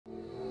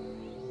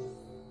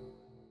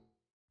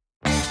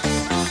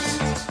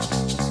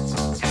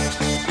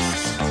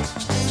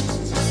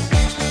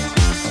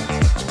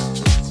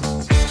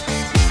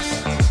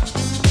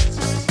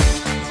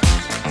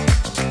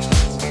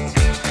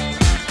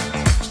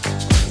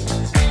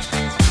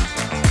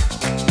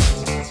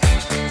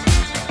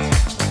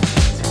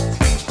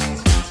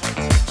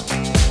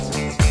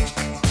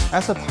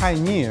As a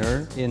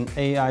pioneer in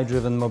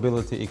AI-driven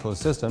mobility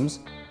ecosystems,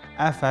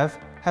 FF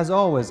has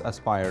always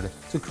aspired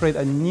to create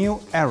a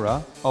new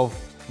era of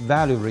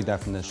value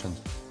redefinition,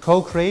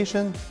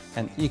 co-creation,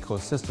 and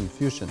ecosystem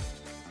fusion.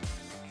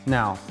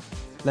 Now,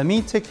 let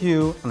me take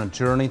you on a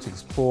journey to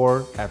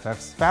explore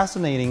FF's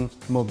fascinating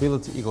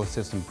mobility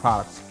ecosystem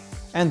products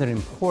and their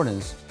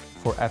importance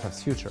for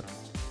FF's future.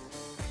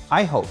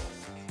 I hope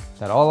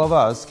that all of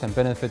us can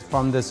benefit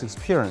from this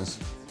experience,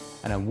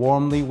 and I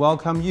warmly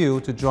welcome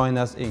you to join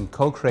us in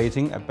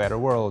co-creating a better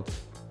world,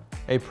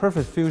 a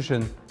perfect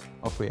fusion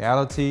of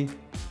reality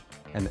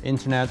and the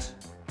internet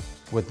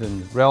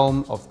within the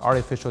realm of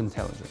artificial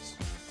intelligence.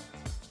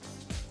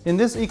 In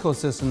this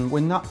ecosystem,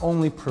 we not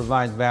only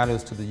provide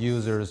values to the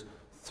users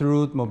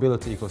through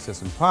mobility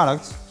ecosystem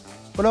products,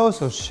 but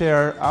also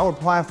share our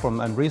platform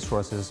and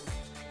resources,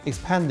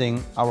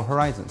 expanding our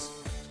horizons.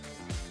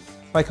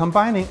 By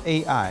combining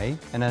AI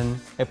and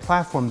a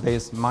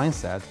platform-based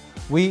mindset,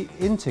 we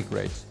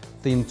integrate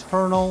the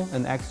internal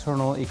and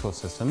external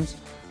ecosystems,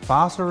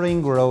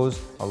 fostering growth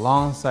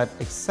alongside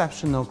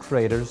exceptional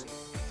creators,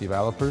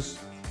 developers,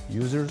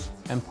 users,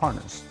 and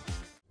partners.